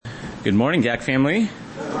Good morning, GAC family.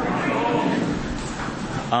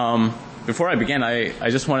 Before I begin, I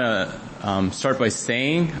just want to start by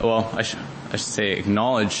saying, I should say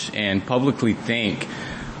acknowledge and publicly thank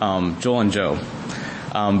Joel and Joe.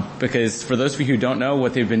 Because for those of you who don't know,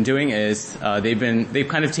 what they've been doing is they've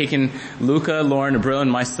kind of taken Luca, Lauren, Abril,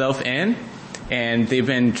 and myself in, and they've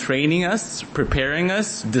been training us, preparing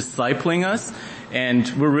us, discipling us. And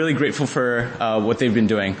we're really grateful for what they've been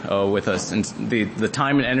doing with us and the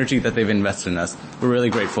time and energy that they've invested in us. We're really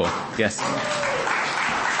grateful. Yes.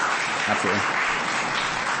 Absolutely.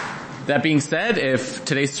 That being said, if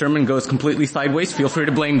today's sermon goes completely sideways, feel free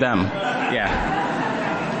to blame them. Yeah.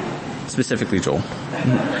 Specifically Joel.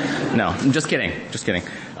 No, I'm just kidding. Just kidding.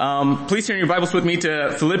 Please turn your Bibles with me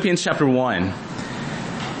to Philippians chapter 1.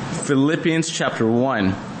 Philippians chapter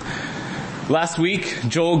 1. Last week,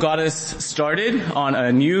 Joel got us started on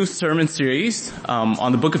a new sermon series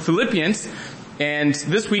on the book of Philippians. And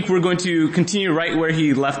this week we're going to continue right where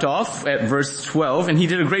he left off at verse 12. And he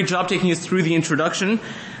did a great job taking us through the introduction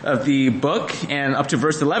of the book and up to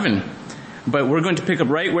verse 11. But we're going to pick up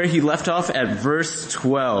right where he left off at verse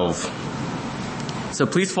 12. So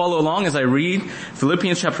please follow along as I read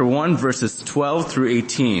Philippians chapter 1 verses 12 through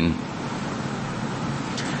 18.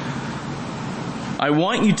 I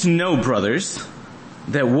want you to know, brothers,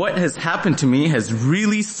 that what has happened to me has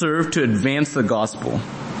really served to advance the gospel,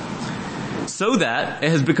 so that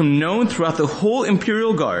it has become known throughout the whole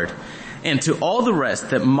imperial guard and to all the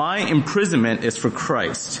rest that my imprisonment is for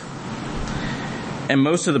Christ. And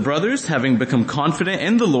most of the brothers, having become confident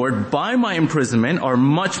in the Lord by my imprisonment, are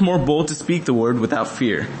much more bold to speak the word without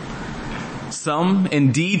fear. Some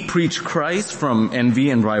indeed preach Christ from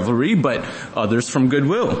envy and rivalry, but others from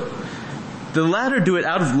goodwill. The latter do it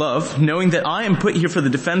out of love, knowing that I am put here for the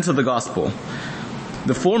defense of the gospel.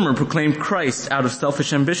 The former proclaim Christ out of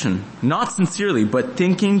selfish ambition, not sincerely, but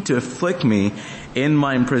thinking to afflict me in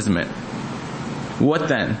my imprisonment. What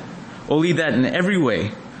then? Only that in every way,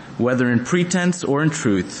 whether in pretense or in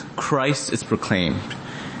truth, Christ is proclaimed.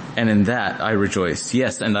 And in that I rejoice.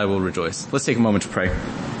 Yes, and I will rejoice. Let's take a moment to pray.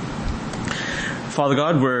 Father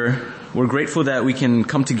God, we're grateful that we can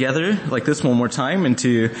come together like this one more time and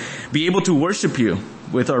to be able to worship you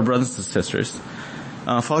with our brothers and sisters.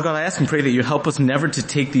 Father God, I ask and pray that you help us never to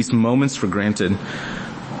take these moments for granted.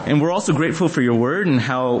 And we're also grateful for your word and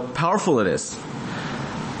how powerful it is.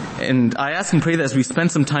 And I ask and pray that as we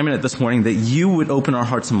spend some time in it this morning, that you would open our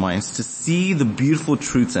hearts and minds to see the beautiful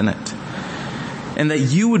truths in it. And that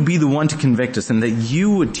you would be the one to convict us and that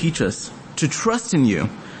you would teach us to trust in you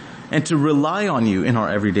and to rely on you in our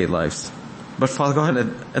everyday lives. But Father God,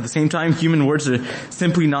 at the same time, human words are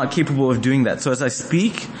simply not capable of doing that. So as I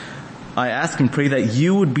speak, I ask and pray that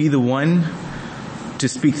you would be the one to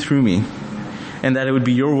speak through me, and that it would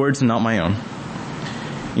be your words and not my own.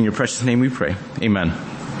 In your precious name we pray. Amen.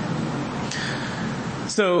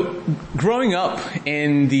 So, growing up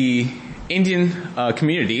in the Indian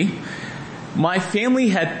community, my family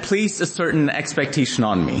had placed a certain expectation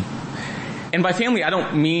on me. And by family, I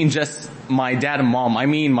don't mean just my dad and mom. I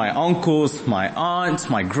mean my uncles, my aunts,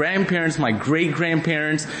 my grandparents, my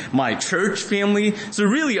great-grandparents, my church family. So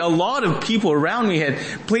really, a lot of people around me had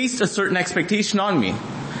placed a certain expectation on me.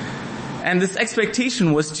 And this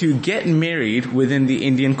expectation was to get married within the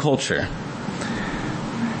Indian culture.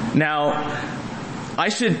 Now, I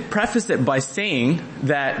should preface it by saying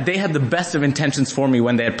that they had the best of intentions for me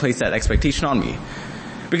when they had placed that expectation on me.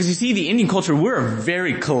 Because you see, the Indian culture, we're a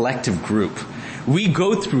very collective group. We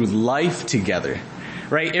go through life together,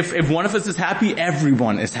 right? If one of us is happy,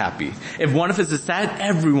 everyone is happy. If one of us is sad,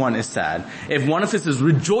 everyone is sad. If one of us is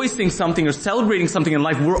rejoicing something or celebrating something in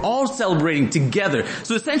life, we're all celebrating together.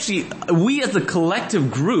 So essentially, we as a collective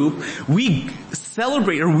group, we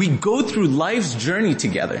celebrate or we go through life's journey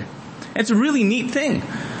together. And it's a really neat thing.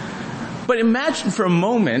 But imagine for a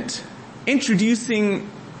moment introducing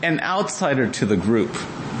an outsider to the group.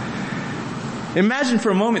 Imagine for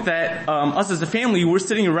a moment that us as a family, we're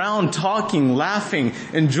sitting around talking, laughing,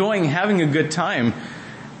 enjoying, having a good time.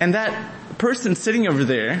 And that person sitting over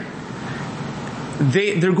there,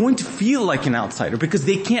 they're going to feel like an outsider because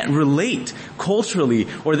they can't relate culturally,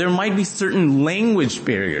 or there might be certain language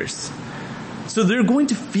barriers. So they're going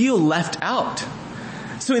to feel left out.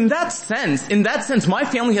 So in that sense, my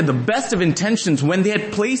family had the best of intentions when they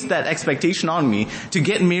had placed that expectation on me to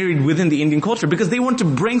get married within the Indian culture, because they wanted to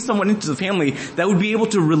bring someone into the family that would be able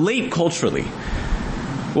to relate culturally.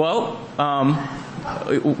 Well,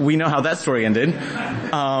 we know how that story ended.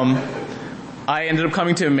 I ended up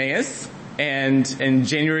coming to Emmaus, and in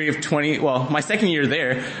January of my second year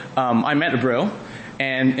there, I met Abril,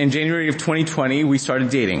 and in January of 2020, we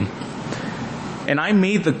started dating. And I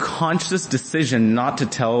made the conscious decision not to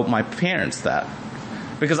tell my parents that.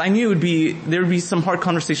 Because I knew there would be some hard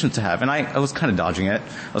conversations to have. And I was kind of dodging it.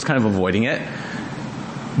 I was kind of avoiding it.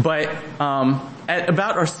 But, at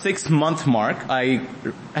about our 6-month mark, I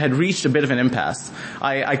had reached a bit of an impasse.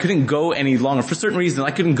 I couldn't go any longer. For certain reasons,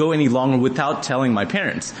 I couldn't go any longer without telling my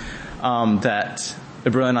parents, that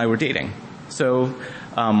Ibrahim and I were dating. So,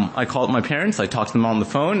 I called my parents, I talked to them on the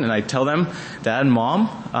phone, and I tell them, Dad and Mom,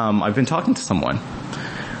 I've been talking to someone.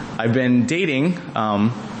 I've been dating,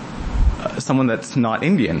 someone that's not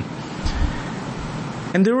Indian.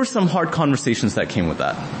 And there were some hard conversations that came with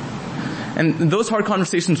that. And those hard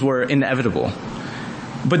conversations were inevitable.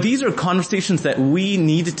 But these are conversations that we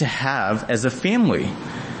needed to have as a family.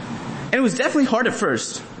 And it was definitely hard at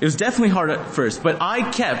first. But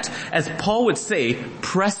I kept, as Paul would say,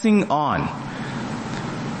 pressing on.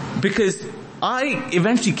 Because I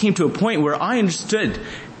eventually came to a point where I understood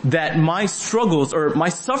that my struggles, or my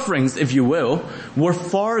sufferings, if you will, were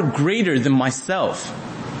far greater than myself.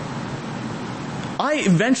 I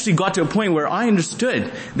eventually got to a point where I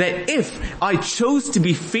understood that if I chose to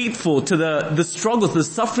be faithful to the struggles, the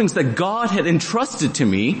sufferings that God had entrusted to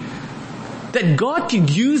me, that God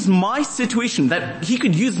could use my situation, that He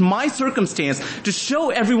could use my circumstance to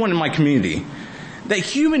show everyone in my community that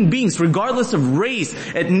human beings, regardless of race,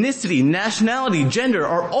 ethnicity, nationality, gender,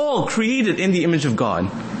 are all created in the image of God.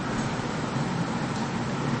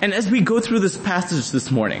 And as we go through this passage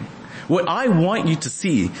this morning, what I want you to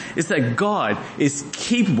see is that God is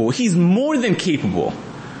capable, He's more than capable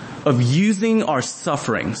of using our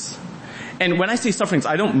sufferings. And when I say sufferings,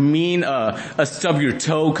 I don't mean a stub your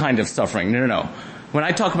toe kind of suffering. No. When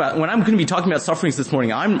I'm going to be talking about sufferings this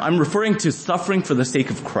morning, I'm referring to suffering for the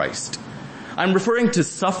sake of Christ. I'm referring to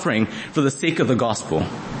suffering for the sake of the gospel.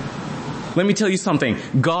 Let me tell you something.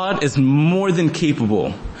 God is more than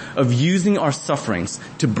capable of using our sufferings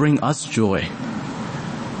to bring us joy.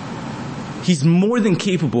 He's more than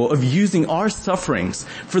capable of using our sufferings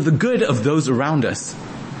for the good of those around us,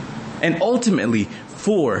 and ultimately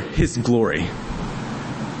for His glory.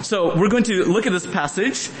 So we're going to look at this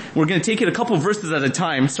passage. We're going to take it a couple verses at a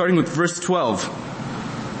time, starting with verse 12.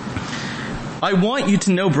 I want you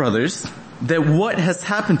to know, brothers, that what has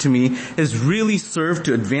happened to me has really served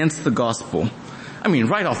to advance the gospel. I mean,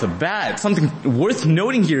 right off the bat, something worth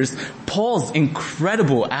noting here is Paul's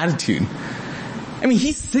incredible attitude. I mean,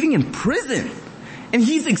 he's sitting in prison, and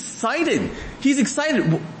he's excited. He's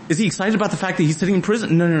excited. Is he excited about the fact that he's sitting in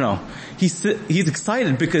prison? No. He's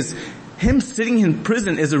excited because him sitting in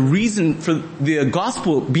prison is a reason for the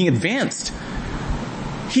gospel being advanced.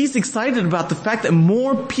 He's excited about the fact that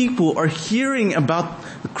more people are hearing about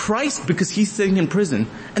Christ because he's sitting in prison,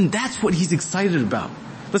 and that's what he's excited about.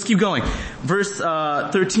 Let's keep going. Verse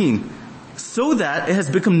 13. So that it has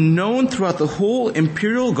become known throughout the whole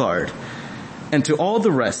imperial guard and to all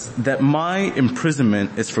the rest that my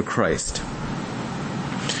imprisonment is for Christ.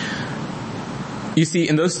 You see,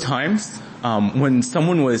 in those times, when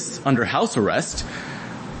someone was under house arrest,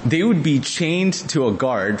 they would be chained to a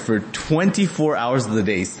guard for 24 hours of the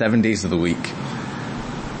day, 7 days of the week.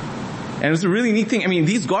 And it was a really neat thing. I mean,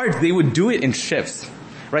 these guards, they would do it in shifts,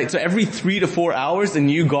 right? So every 3 to 4 hours, a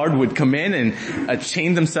new guard would come in and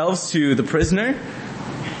chain themselves to the prisoner.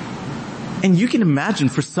 And you can imagine,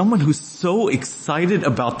 for someone who's so excited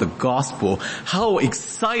about the gospel, how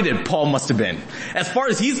excited Paul must have been. As far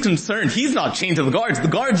as he's concerned, he's not chained to the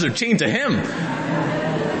guards are chained to him.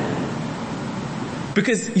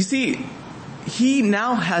 Because, you see, he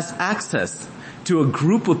now has access to a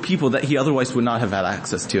group of people that he otherwise would not have had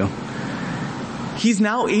access to. He's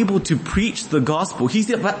now able to preach the gospel. He's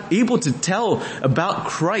able to tell about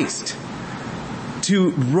Christ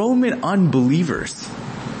to Roman unbelievers.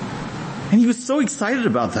 And he was so excited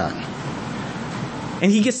about that. And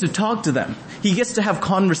he gets to talk to them. He gets to have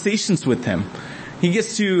conversations with them. He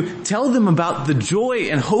gets to tell them about the joy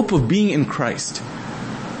and hope of being in Christ.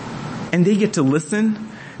 And they get to listen.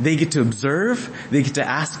 They get to observe. They get to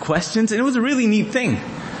ask questions. And it was a really neat thing.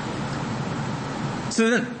 So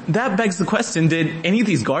then that begs the question, did any of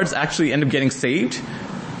these guards actually end up getting saved?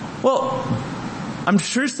 Well, I'm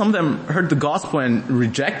sure some of them heard the gospel and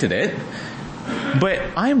rejected it. But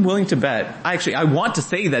I'm willing to bet, I want to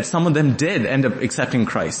say that some of them did end up accepting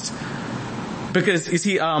Christ. Because, you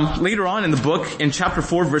see, later on in the book, in chapter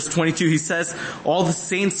 4, verse 22, he says, all the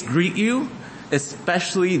saints greet you,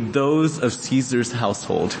 especially those of Caesar's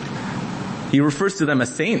household. He refers to them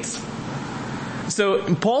as saints.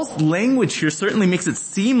 So Paul's language here certainly makes it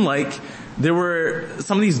seem like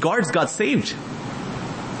some of these guards got saved.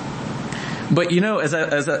 But, you know, as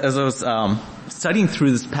I was studying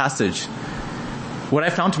through this passage, What I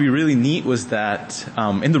found to be really neat was that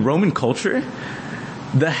in the Roman culture,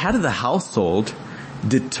 the head of the household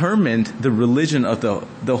determined the religion of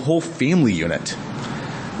the whole family unit.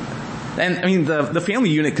 And I mean, the family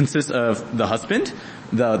unit consists of the husband,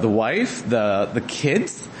 the wife, the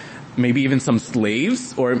kids, maybe even some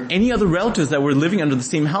slaves, or any other relatives that were living under the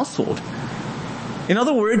same household. In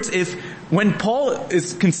other words, when Paul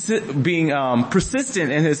is being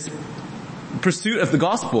persistent in his pursuit of the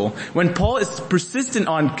gospel, when Paul is persistent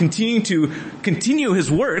on continue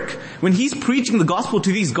his work, when he's preaching the gospel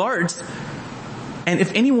to these guards, and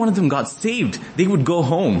if any one of them got saved, they would go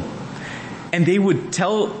home and they would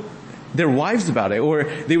tell their wives about it, or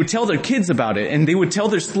they would tell their kids about it, and they would tell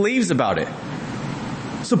their slaves about it.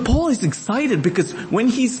 So Paul is excited because when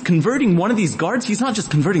he's converting one of these guards, he's not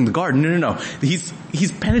just converting the guard. No.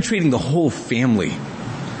 He's penetrating the whole family.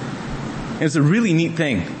 And it's a really neat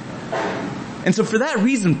thing. And so for that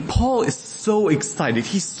reason, Paul is so excited.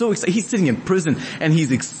 He's so excited. He's sitting in prison and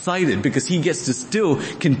he's excited because he gets to still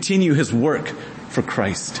continue his work for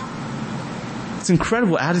Christ. It's an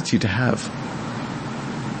incredible attitude to have.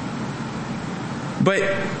 But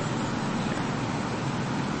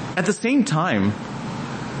at the same time,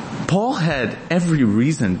 Paul had every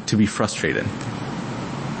reason to be frustrated.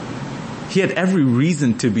 He had every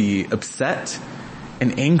reason to be upset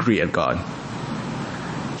and angry at God.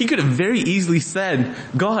 He could have very easily said,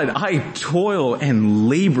 God, I toil and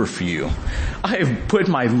labor for you. I have put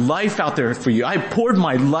my life out there for you. I poured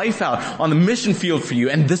my life out on the mission field for you,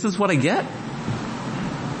 and this is what I get?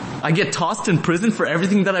 I get tossed in prison for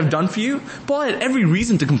everything that I've done for you? Paul had every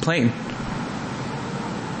reason to complain.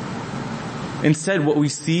 Instead, what we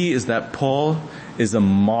see is that Paul is a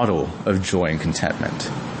model of joy and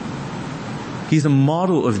contentment. He's a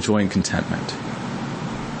model of joy and contentment.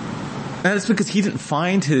 And that's because he didn't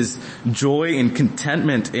find his joy and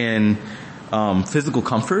contentment in physical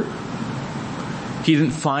comfort. He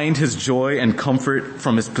didn't find his joy and comfort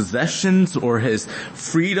from his possessions or his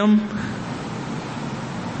freedom.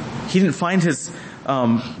 He didn't find his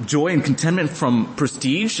joy and contentment from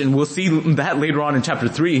prestige, and we'll see that later on in chapter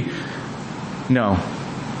 3. No.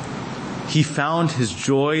 He found his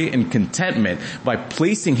joy and contentment by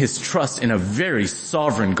placing his trust in a very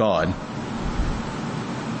sovereign God.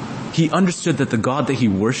 He understood that the God that he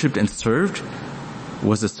worshipped and served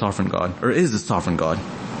was a sovereign God, or is a sovereign God.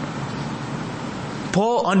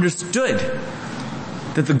 Paul understood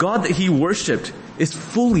that the God that he worshipped is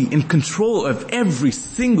fully in control of every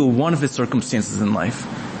single one of his circumstances in life.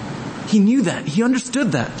 He knew that. He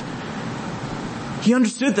understood that. He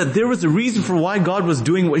understood that there was a reason for why God was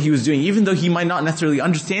doing what he was doing. Even though he might not necessarily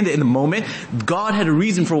understand it in the moment, God had a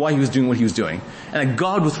reason for why he was doing what he was doing. And that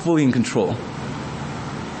God was fully in control.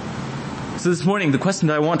 So this morning, the question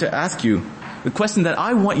that I want to ask you, the question that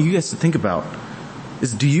I want you guys to think about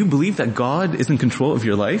is, do you believe that God is in control of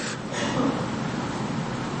your life?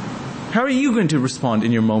 How are you going to respond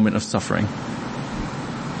in your moment of suffering?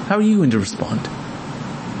 How are you going to respond?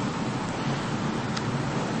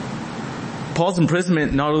 Paul's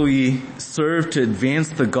imprisonment not only served to advance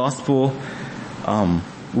the gospel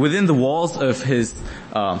within the walls of his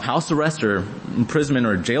house arrest or imprisonment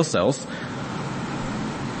or jail cells,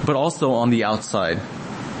 but also on the outside.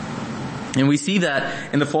 And we see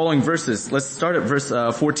that in the following verses. Let's start at verse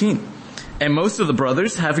 14. And most of the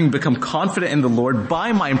brothers, having become confident in the Lord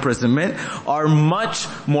by my imprisonment, are much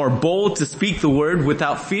more bold to speak the word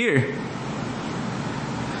without fear.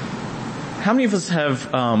 How many of us have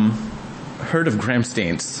heard of Graham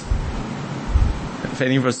Staines? If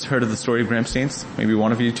any of us heard of the story of Graham Staines, maybe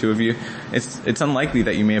one of you, two of you, it's unlikely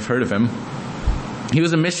that you may have heard of him. He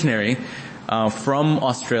was a missionary from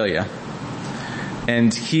Australia,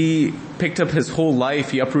 and he picked up his whole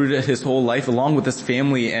life, he uprooted his whole life along with his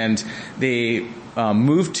family, and they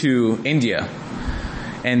moved to India.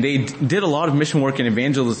 And they did a lot of mission work and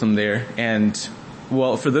evangelism there. And,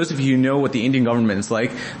 well, for those of you who know what the Indian government is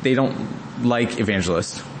like, they don't like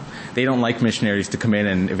evangelists. They don't like missionaries to come in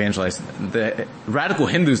and evangelize. The radical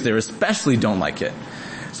Hindus there especially don't like it.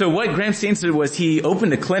 So what Graham Staines did was he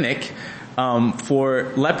opened a clinic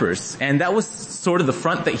for lepers, and that was sort of the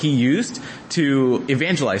front that he used to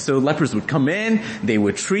evangelize. So lepers would come in, they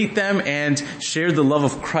would treat them and share the love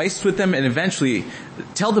of Christ with them, and eventually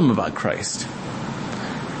tell them about Christ.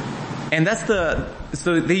 And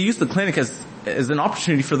so they used the clinic as an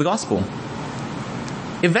opportunity for the gospel.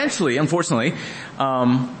 Eventually, unfortunately,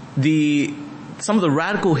 some of the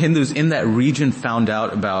radical Hindus in that region found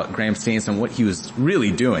out about Graham Staines and what he was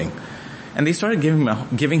really doing. And they started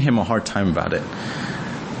giving him a hard time about it.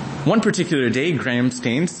 One particular day, Graham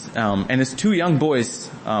Staines and his two young boys,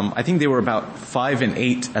 I think they were about 5 and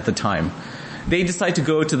 8 at the time, they decide to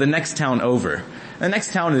go to the next town over. The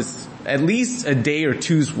next town is at least a day or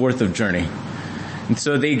two's worth of journey. And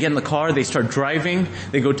so they get in the car, they start driving,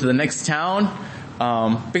 they go to the next town,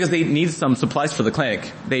 because they need some supplies for the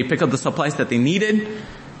clinic. They pick up the supplies that they needed,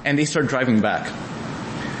 and they start driving back.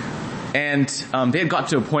 And they had got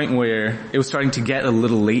to a point where it was starting to get a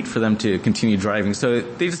little late for them to continue driving. So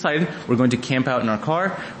they decided, we're going to camp out in our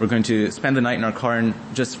car, we're going to spend the night in our car and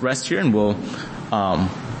just rest here, and we'll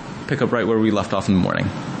pick up right where we left off in the morning.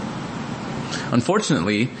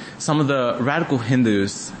 Unfortunately, some of the radical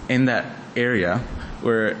Hindus in that area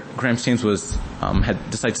where Graham Staines was had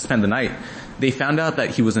decided to spend the night, they found out that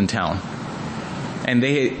he was in town. And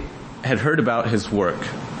they had heard about his work.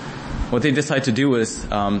 What they decided to do was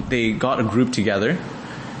they got a group together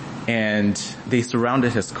and they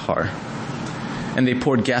surrounded his car. And they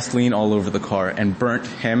poured gasoline all over the car and burnt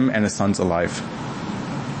him and his sons alive.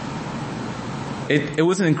 It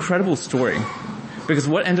was an incredible story. Because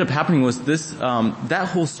what ended up happening was this, that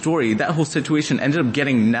whole story, that whole situation ended up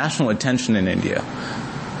getting national attention in India.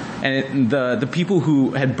 And the people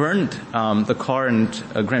who had burned the car and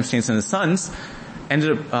Graham Staines and his sons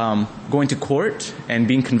ended up going to court and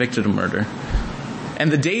being convicted of murder.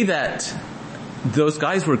 And the day that those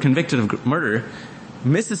guys were convicted of murder,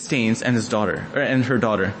 Mrs. Staines and her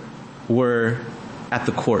daughter were at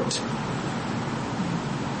the court.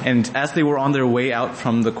 And as they were on their way out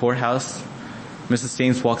from the courthouse, Mrs.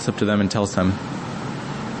 Staines walks up to them and tells them,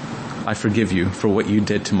 I forgive you for what you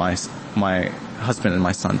did to my husband and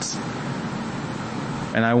my sons.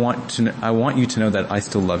 And I want you to know that I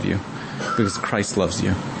still love you because Christ loves you.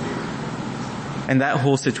 And that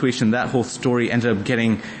whole situation, that whole story ended up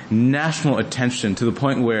getting national attention to the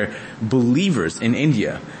point where believers in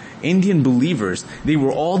India, Indian believers, they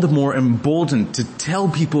were all the more emboldened to tell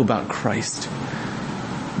people about Christ.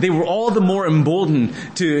 They were all the more emboldened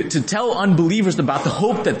to tell unbelievers about the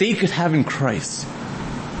hope that they could have in Christ.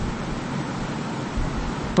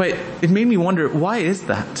 But it made me wonder, why is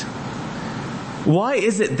that? Why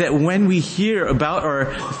is it that when we hear about our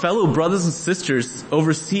fellow brothers and sisters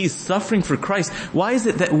overseas suffering for Christ, why is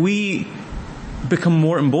it that we become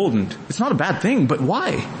more emboldened? It's not a bad thing, but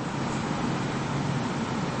why?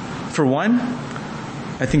 For one,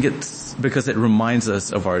 I think it's because it reminds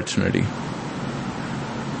us of our eternity.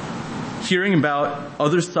 Hearing about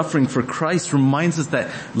others suffering for Christ reminds us that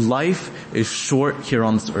life is short here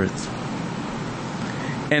on this earth.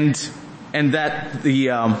 And that the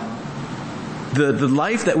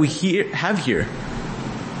life that we have here,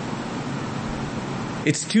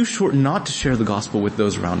 it's too short not to share the gospel with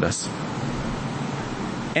those around us.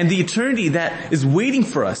 And the eternity that is waiting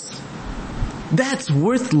for us, that's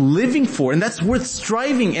worth living for, and that's worth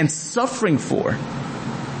striving and suffering for.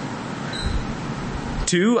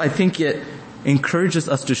 Two, I think it encourages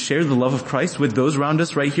us to share the love of Christ with those around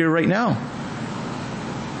us right here, right now.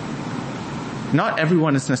 Not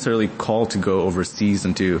everyone is necessarily called to go overseas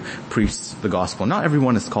and to preach the gospel. Not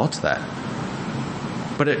everyone is called to that.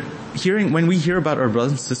 But when we hear about our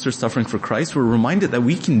brothers and sisters suffering for Christ, we're reminded that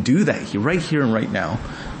we can do that right here and right now.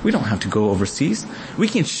 We don't have to go overseas. We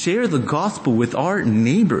can share the gospel with our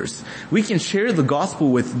neighbors. We can share the gospel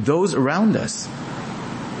with those around us.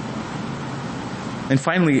 And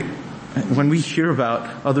finally, when we hear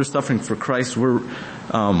about others suffering for Christ, we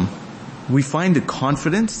find the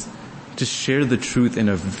confidence to share the truth in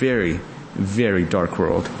a very, very dark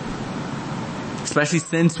world. Especially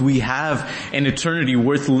since we have an eternity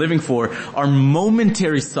worth living for, our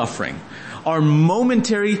momentary suffering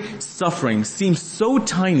seems so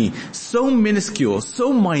tiny, so minuscule,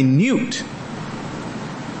 so minute.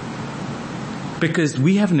 Because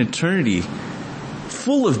we have an eternity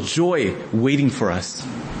full of joy waiting for us.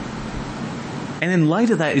 And in light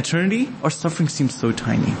of that eternity, our suffering seems so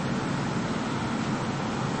tiny.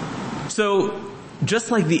 So,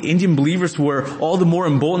 just like the Indian believers were all the more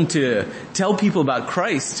emboldened to tell people about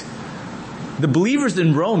Christ, the believers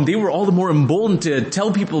in Rome, they were all the more emboldened to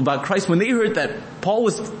tell people about Christ when they heard that Paul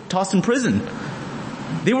was tossed in prison.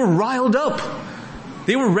 They were riled up.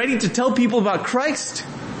 They were ready to tell people about Christ.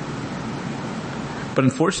 But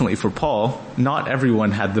unfortunately for Paul, not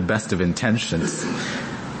everyone had the best of intentions.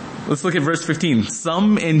 Let's look at verse 15.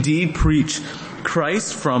 Some indeed preach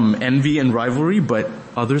Christ from envy and rivalry, but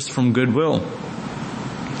others from goodwill.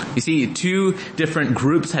 You see, two different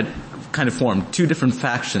groups had kind of formed, two different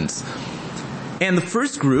factions. And the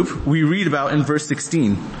first group we read about in verse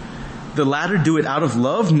 16. The latter do it out of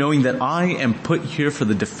love, knowing that I am put here for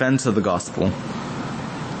the defense of the gospel.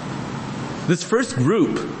 This first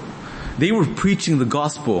group, they were preaching the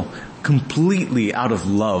gospel completely out of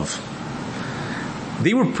love.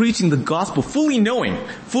 They were preaching the gospel, fully knowing,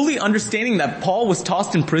 fully understanding that Paul was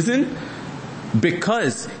tossed in prison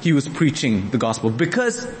because he was preaching the gospel,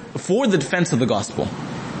 because for the defense of the gospel.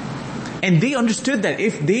 And they understood that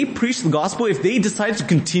if they preached the gospel, if they decided to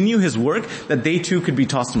continue his work, that they too could be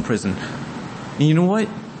tossed in prison. And you know what?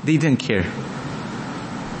 They didn't care.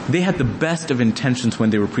 They had the best of intentions when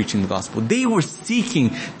they were preaching the gospel. They were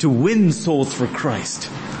seeking to win souls for Christ.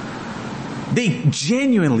 They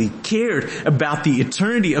genuinely cared about the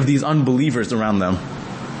eternity of these unbelievers around them.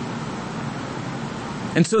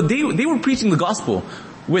 And so they were preaching the gospel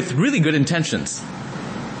with really good intentions.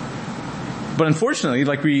 But unfortunately,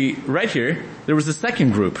 like we read here, there was a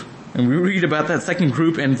second group. And we read about that second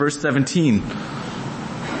group in verse 17.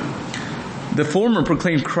 The former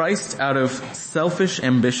proclaimed Christ out of selfish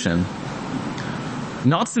ambition,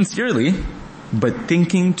 not sincerely, but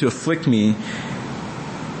thinking to afflict me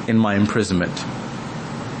in my imprisonment.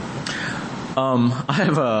 I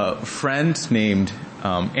have a friend named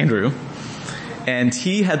Andrew, and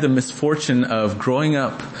he had the misfortune of growing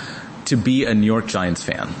up to be a New York Giants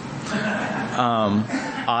fan.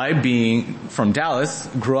 I, being from Dallas,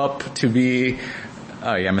 grew up to be.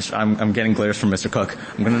 Oh yeah, I'm getting glares from Mr. Cook.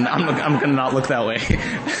 I'm gonna not look that way.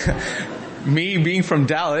 Me being from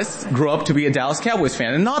Dallas, grew up to be a Dallas Cowboys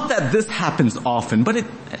fan. And not that this happens often, but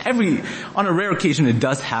on a rare occasion it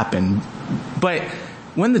does happen. But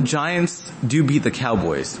when the Giants do beat the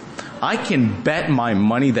Cowboys, I can bet my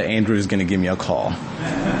money that Andrew is gonna give me a call.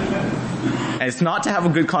 And it's not to have a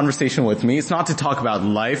good conversation with me. It's not to talk about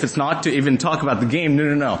life. It's not to even talk about the game.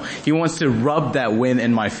 No. He wants to rub that win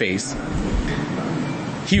in my face.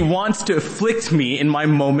 He wants to afflict me in my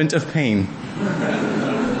moment of pain.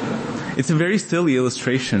 It's a very silly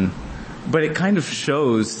illustration, but it kind of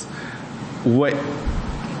shows what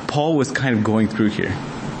Paul was kind of going through here.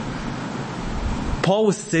 Paul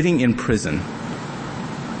was sitting in prison.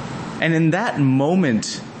 And in that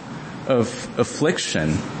moment of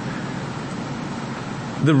affliction,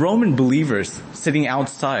 the Roman believers sitting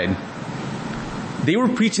outside, they were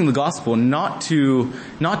preaching the gospel not to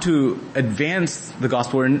advance the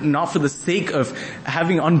gospel, or not for the sake of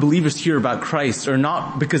having unbelievers hear about Christ, or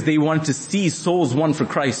not because they wanted to see souls won for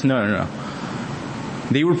Christ. No.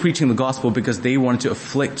 They were preaching the gospel because they wanted to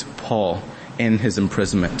afflict Paul in his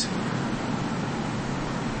imprisonment.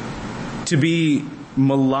 To be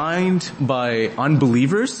maligned by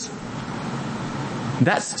unbelievers,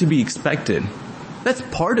 that's to be expected. That's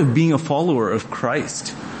part of being a follower of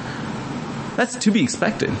Christ. That's to be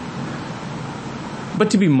expected.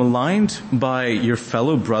 But to be maligned by your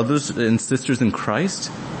fellow brothers and sisters in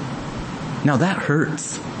Christ, now that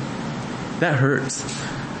hurts. That hurts.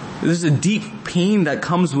 There's a deep pain that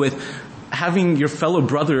comes with having your fellow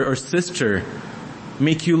brother or sister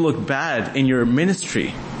make you look bad in your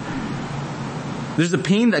ministry. There's a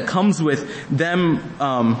pain that comes with them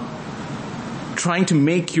trying to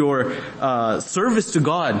make your service to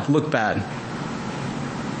God look bad.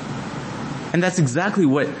 And that's exactly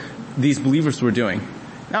what these believers were doing.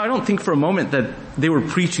 Now, I don't think for a moment that they were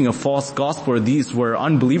preaching a false gospel or these were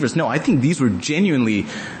unbelievers. No, I think these were genuinely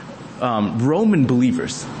Roman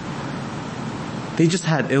believers. They just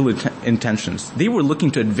had ill intentions. They were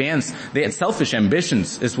looking to advance. They had selfish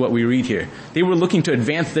ambitions, is what we read here. They were looking to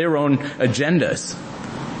advance their own agendas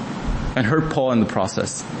and hurt Paul in the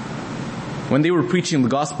process. When they were preaching the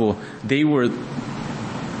gospel, they were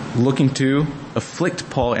looking to afflict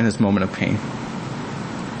Paul in his moment of pain.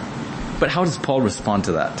 But how does Paul respond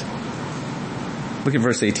to that? Look at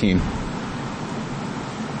verse 18.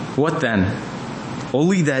 What then?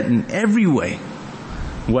 Only that in every way,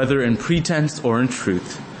 whether in pretense or in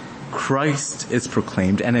truth, Christ is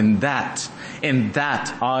proclaimed, and in that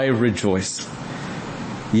I rejoice.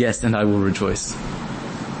 Yes, and I will rejoice.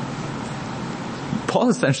 Paul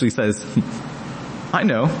essentially says, I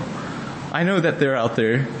know that they're out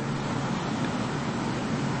there,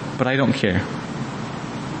 but I don't care.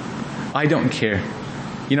 I don't care.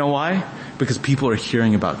 You know why? Because people are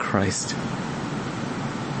hearing about Christ.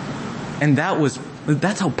 And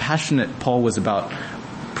that's how passionate Paul was about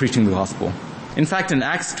preaching the gospel. In fact, in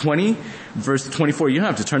Acts 20, verse 24, you don't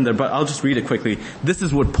have to turn there, but I'll just read it quickly. This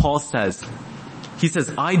is what Paul says. He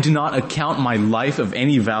says, I do not account my life of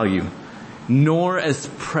any value, nor as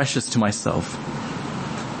precious to myself,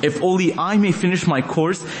 if only I may finish my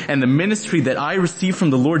course and the ministry that I received from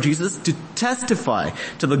the Lord Jesus to testify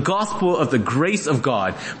to the gospel of the grace of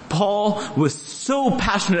God. Paul was so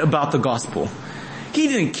passionate about the gospel. He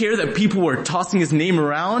didn't care that people were tossing his name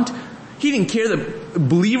around. He didn't care that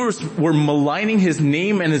believers were maligning his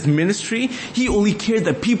name and his ministry. He only cared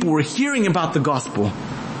that people were hearing about the gospel.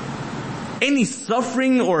 Any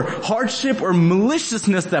suffering or hardship or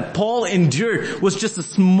maliciousness that Paul endured was just a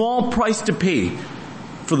small price to pay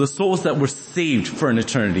for the souls that were saved for an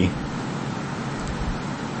eternity.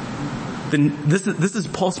 Then this is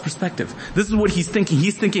Paul's perspective. This is what he's thinking.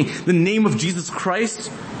 He's thinking the name of Jesus Christ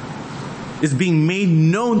is being made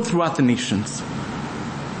known throughout the nations.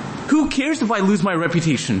 Who cares if I lose my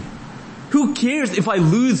reputation? Who cares if I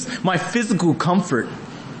lose my physical comfort?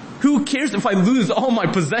 Who cares if I lose all my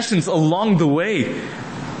possessions along the way?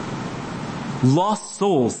 Lost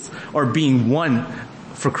souls are being won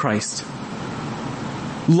for Christ.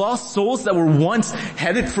 Lost souls that were once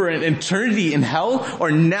headed for an eternity in hell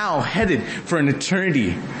are now headed for an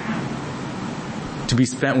eternity to be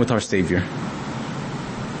spent with our Savior.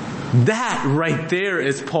 That right there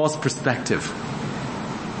is Paul's perspective.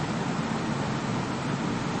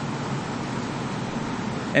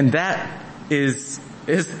 And that is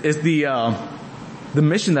the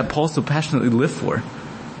mission that Paul so passionately lived for.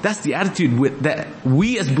 That's the attitude that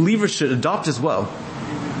we as believers should adopt as well.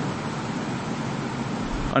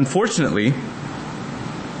 Unfortunately,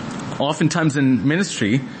 oftentimes in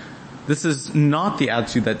ministry, this is not the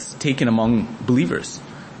attitude that's taken among believers.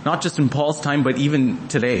 Not just in Paul's time, but even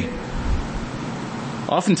today.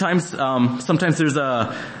 Oftentimes, sometimes there's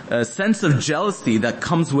a sense of jealousy that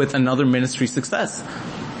comes with another ministry's success.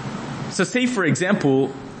 So say, for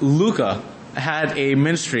example, Luca had a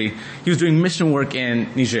ministry. He was doing mission work in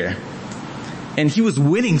Niger. And he was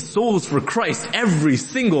winning souls for Christ every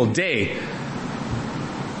single day.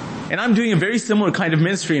 And I'm doing a very similar kind of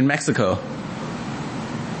ministry in Mexico.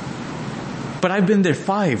 But I've been there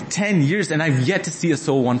 5, 10 years and I've yet to see a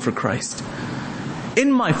soul won for Christ.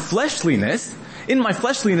 In my fleshliness,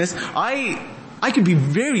 I could be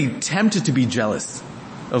very tempted to be jealous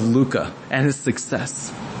of Luca and his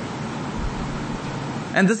success.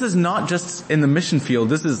 And this is not just in the mission field.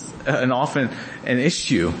 This is often an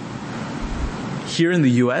issue here in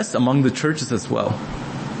the U.S. among the churches as well.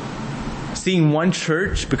 Seeing one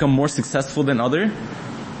church become more successful than other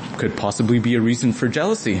could possibly be a reason for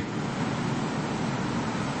jealousy.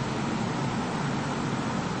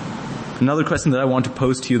 Another question that I want to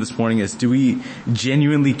pose to you this morning is, do we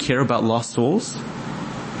genuinely care about lost souls?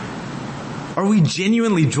 Are we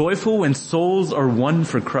genuinely joyful when souls are won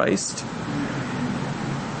for Christ?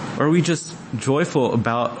 Or are we just joyful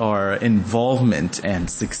about our involvement and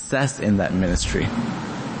success in that ministry?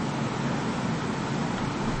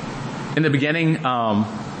 In the beginning, I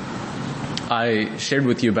shared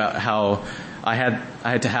with you about how I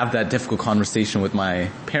had to have that difficult conversation with my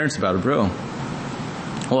parents about a bro.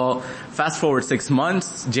 Well, fast forward 6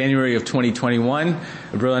 months, January of 2021,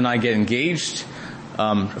 Abril and I get engaged.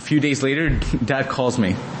 A few days later, Dad calls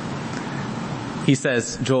me. He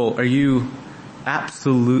says, Joel, are you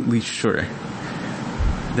absolutely sure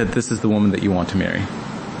that this is the woman that you want to marry?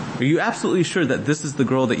 Are you absolutely sure that this is the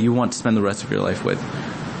girl that you want to spend the rest of your life with?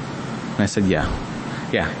 And I said, yeah,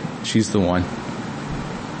 she's the one.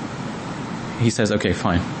 He says, okay,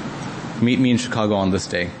 fine. Meet me in Chicago on this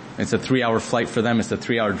day. It's a 3-hour flight for them. It's a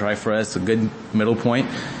 3-hour drive for us. A good middle point.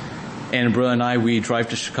 And Abril and I, we drive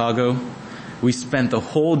to Chicago. We spent the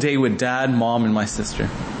whole day with Dad, Mom, and my sister.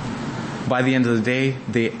 By the end of the day,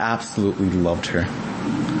 they absolutely loved her.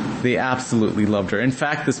 They absolutely loved her. In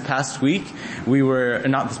fact, this past week,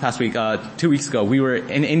 2 weeks ago, we were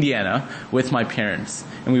in Indiana with my parents.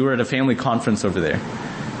 And we were at a family conference over there.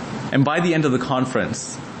 And by the end of the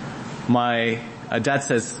conference, my dad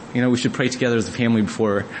says, we should pray together as a family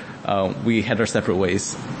before we head our separate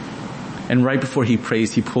ways. And right before he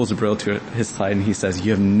prays, he pulls Abril to his side and he says,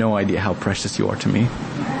 you have no idea how precious you are to me.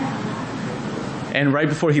 And right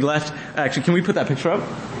before he left, actually, can we put that picture up?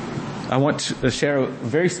 I want to share a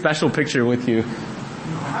very special picture with you.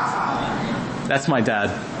 That's my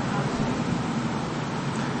dad.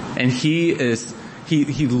 And he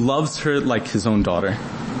loves her like his own daughter.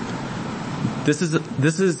 This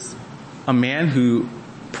is a man who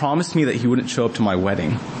promised me that he wouldn't show up to my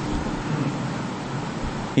wedding.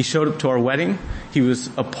 He showed up to our wedding. He was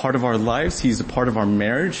a part of our lives. He's a part of our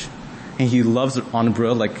marriage. And he loves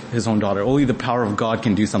Abril like his own daughter. Only the power of God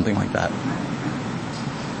can do something like that.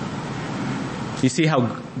 You see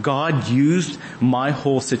how God used my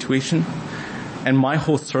whole situation and my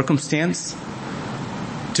whole circumstance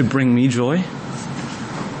to bring me joy?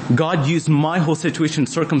 God used my whole situation and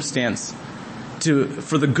circumstance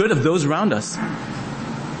for the good of those around us.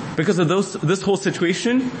 Because of this whole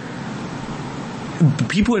situation, the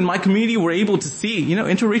people in my community were able to see,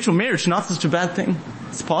 interracial marriage, not such a bad thing.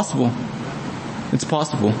 It's possible. It's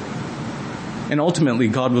possible. And ultimately,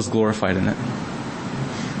 God was glorified in it.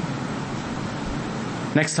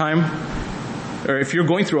 Next time or if you're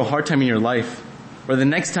going through a hard time in your life, or the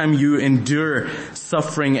next time you endure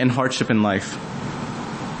suffering and hardship in life,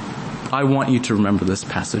 I want you to remember this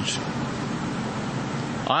passage.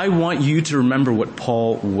 I want you to remember what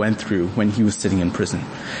Paul went through when he was sitting in prison,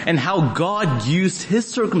 and how God used his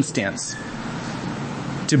circumstance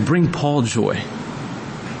to bring Paul joy.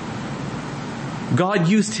 God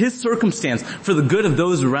used his circumstance for the good of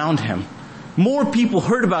those around him. More people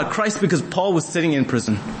heard about Christ because Paul was sitting in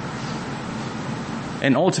prison.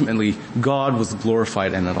 And ultimately, God was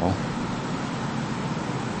glorified in it all.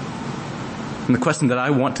 And the question that I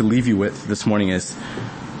want to leave you with this morning is,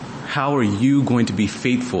 how are you going to be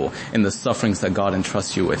faithful in the sufferings that God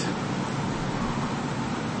entrusts you with?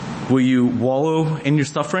 Will you wallow in your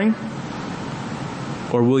suffering?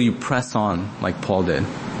 Or will you press on like Paul did?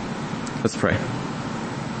 Let's pray.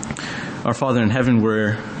 Our Father in heaven,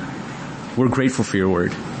 we're grateful for your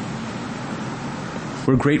word.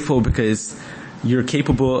 We're grateful because you're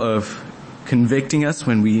capable of convicting us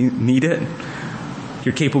when we need it.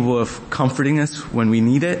 You're capable of comforting us when we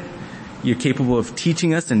need it. You're capable of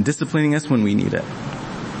teaching us and disciplining us when we need it.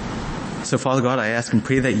 So Father God, I ask and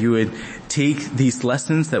pray that you would take these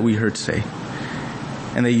lessons that we heard today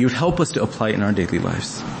and that you would help us to apply it in our daily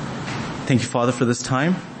lives. Thank you, Father, for this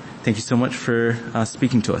time. Thank you so much for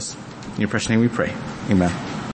speaking to us. In your precious name we pray. Amen.